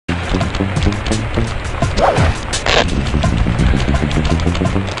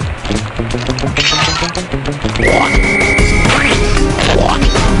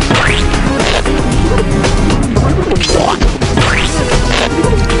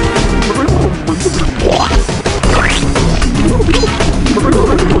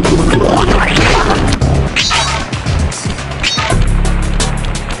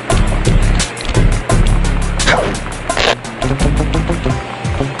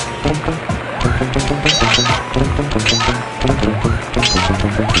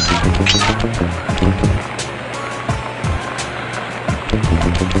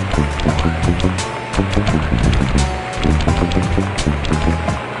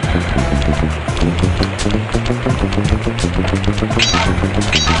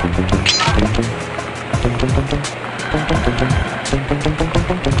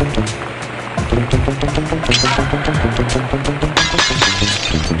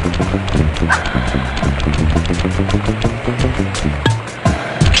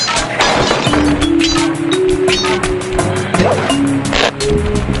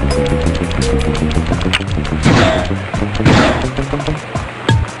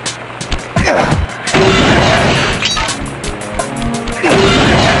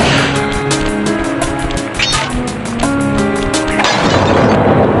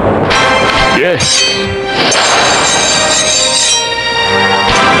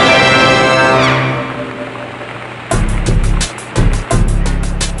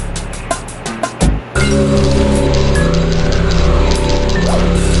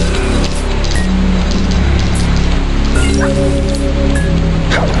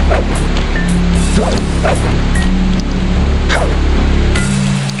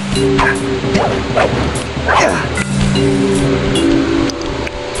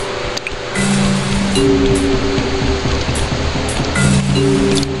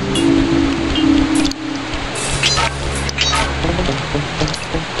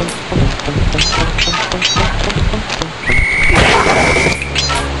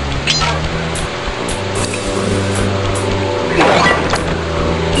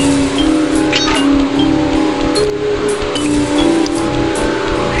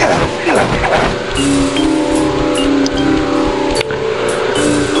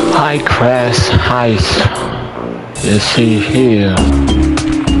High class heist. You see here.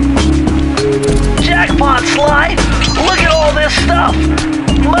 Jackpot, Sly! Look at all this stuff!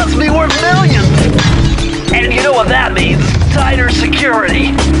 Must be worth millions! And you know what that means? Tighter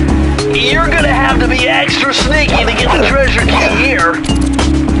security. You're gonna have to be extra sneaky to get the treasure key here.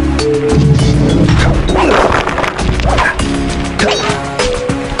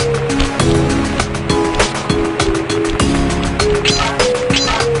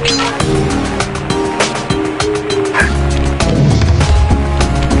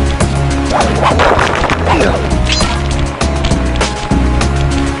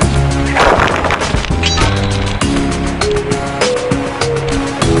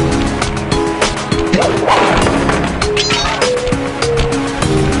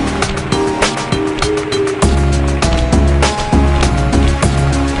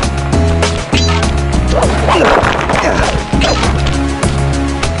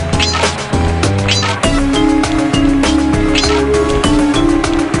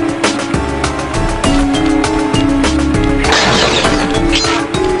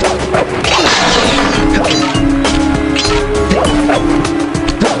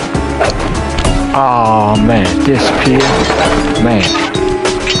 Oh man, disappear, man.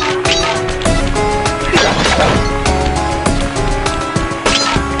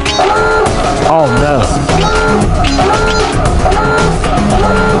 Oh no.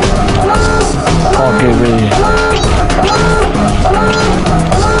 Oh, get ready.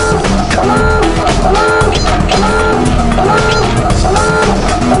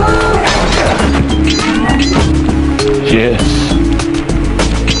 Yes.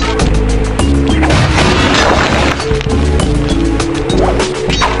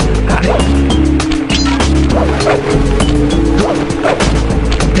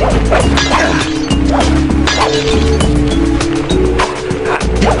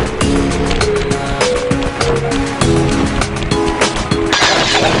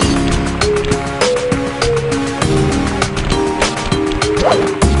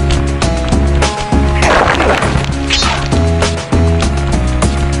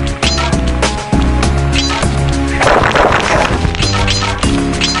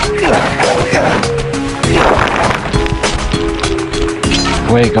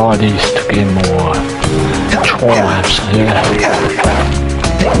 We got these to get more tribes, yeah.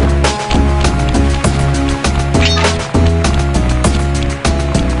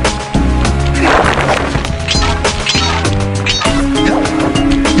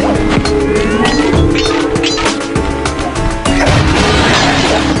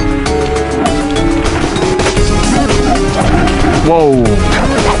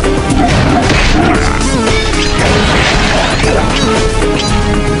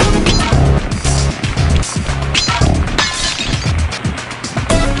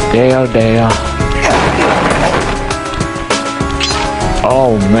 there.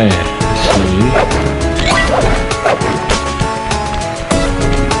 Oh man, see?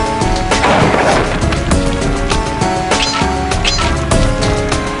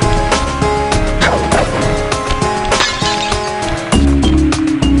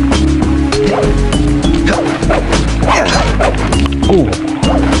 Ooh.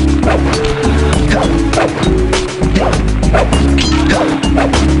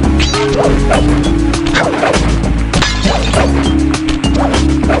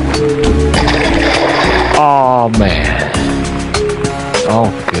 Oh man.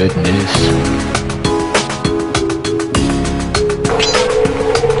 Oh goodness.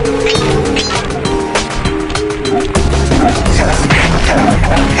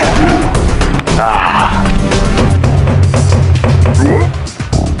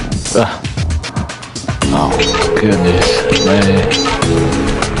 Oh goodness, man.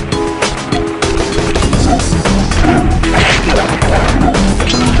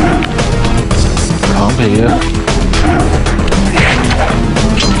 Come here.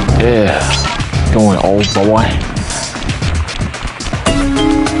 Yeah. Going, old boy.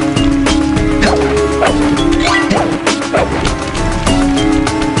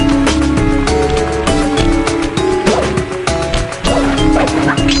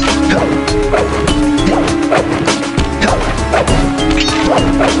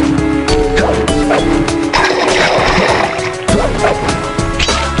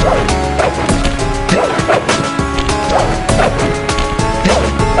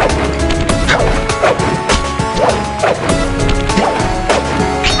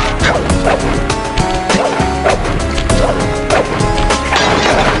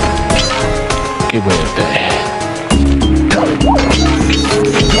 Get rid of that.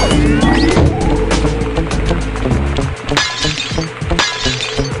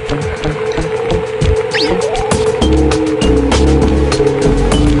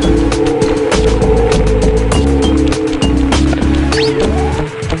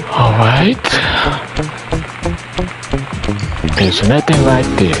 All right. There's nothing right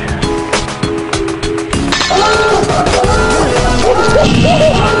there.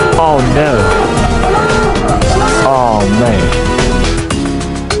 Oh no. Oh man.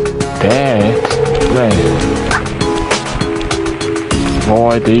 That man.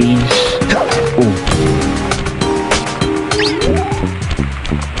 Boy, these. Ooh.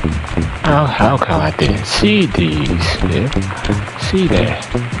 How come I didn't see these? Yeah. See that?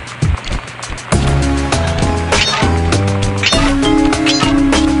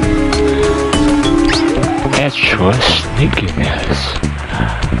 Extra sneakiness.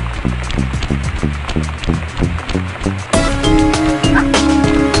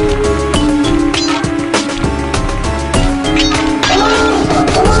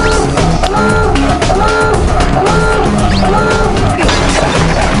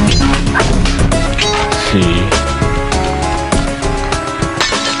 See.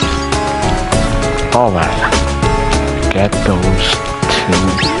 Alright. Get those two.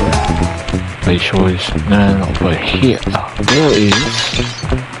 Make sure it's none over here. There is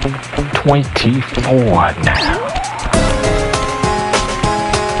 24 now.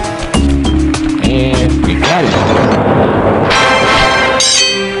 And we got it.